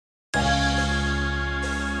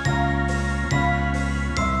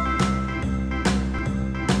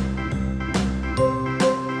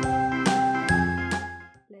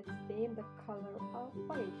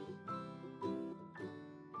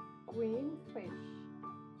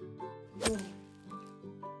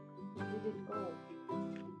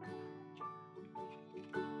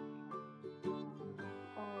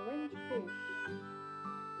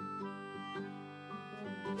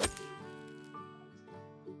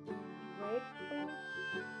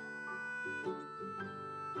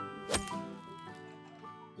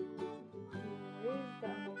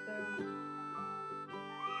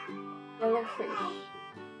yellow fish.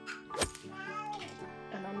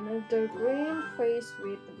 And another green fish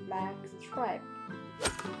with a black stripe.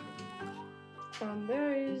 And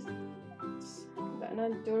there is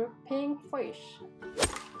another pink fish.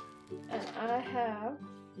 And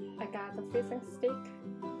I got a fishing stick.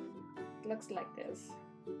 It looks like this.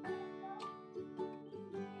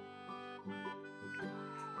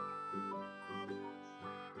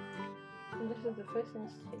 And this is the fishing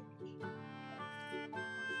stick.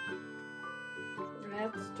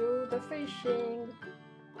 Let's do the fishing.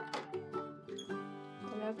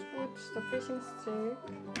 Let's put the fishing stick.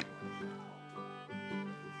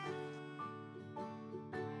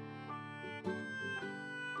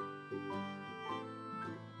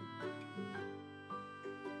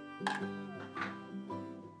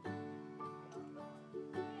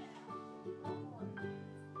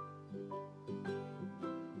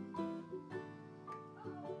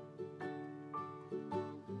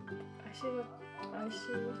 I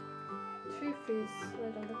see 3 fish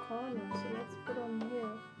right on the corner, so let's put on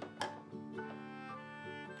here.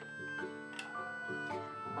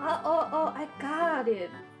 Oh, I got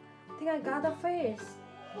it. I think I got the fish.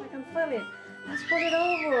 I can feel it. Let's put it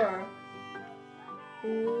over.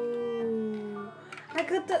 Ooh, I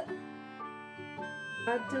got the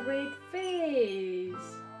red fish.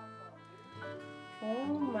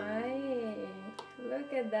 Oh my,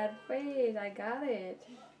 look at that fish. I got it.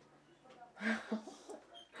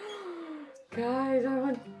 Guys, I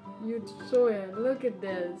want you to show it. Look at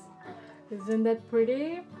this. Isn't that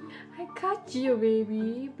pretty? I got you,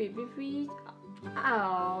 baby. Baby fish.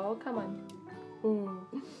 Oh, come on. Ooh,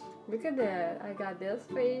 look at that. I got this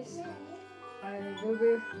fish. I will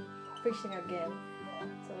be fishing again.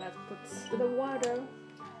 So let's put the water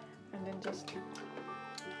and then just come on.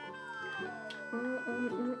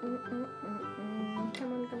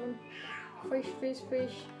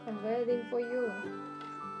 Fish. I'm waiting for you.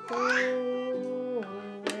 Oh,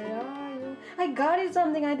 where are you? I got it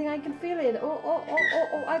something. I think I can feel it. Oh,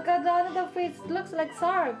 I got another fish. Looks like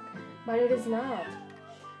shark, but it is not.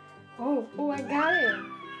 Oh, I got it.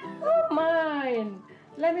 Oh, mine.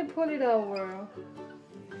 Let me pull it over.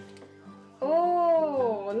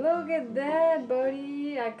 Oh, look at that,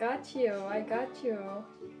 buddy. I got you.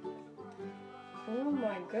 Oh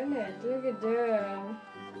my goodness, look at that.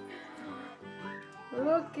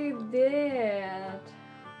 Look at that.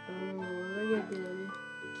 Oh, look at that.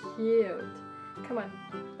 Cute. Come on,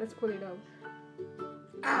 let's pull it up.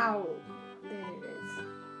 Ow! There it is.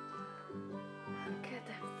 Look at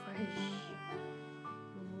that fish.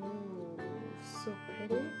 Oh, so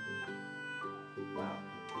pretty. Wow.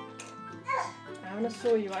 I want to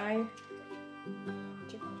show you. I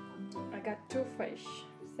got 2 fish.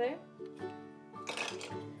 See?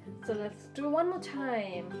 So let's do one more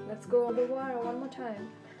time. Let's go on the water one more time.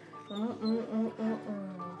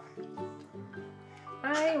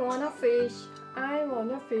 I wanna fish. Where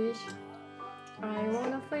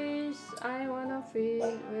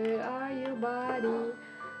are you, buddy?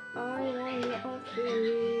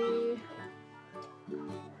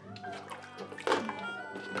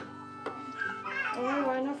 I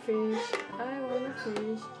wanna fish. I wanna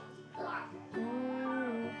fish.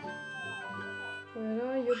 Where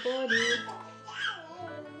are you, buddy?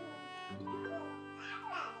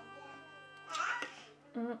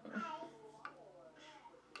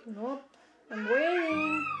 Nope. I'm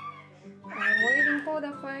waiting for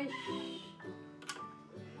the fish.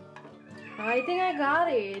 I think I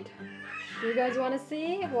got it. You guys wanna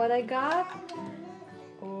see what I got?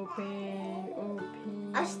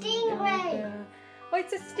 Open. A stingray. Oh,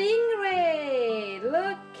 it's a stingray.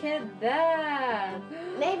 Look at that.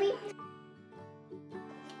 Maybe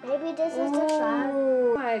this is the shark.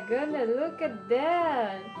 Oh my goodness, look at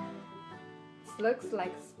that. It looks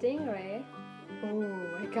like stingray.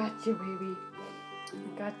 Oh, I got you, baby. I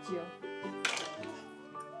got you.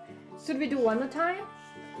 Should we do one more time?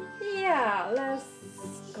 Yeah, let's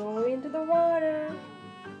go into the water.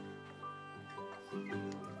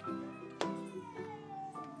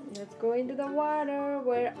 Let's go into the water.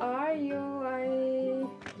 Where are you?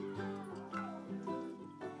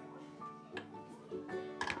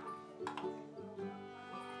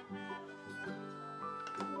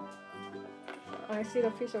 I see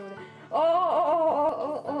the fish over there.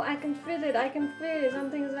 Oh, I can feel it.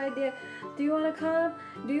 Something's right there. Do you want to come?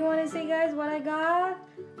 Do you want to see, guys, what I got?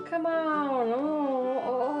 Come on.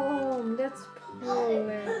 Oh, let's pull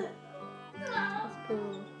it. Let's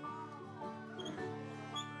pull.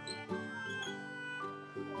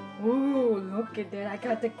 Ooh, look at that. I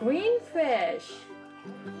got the green fish.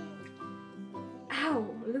 Ow,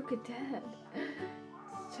 look at that.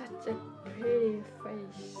 Such a pretty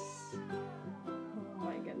fish.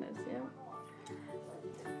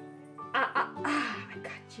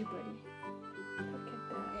 you, buddy. Look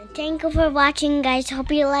at that. Thank you for watching, guys.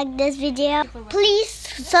 Hope you like this video. Please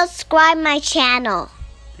subscribe my channel.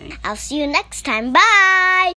 I'll see you next time. Bye.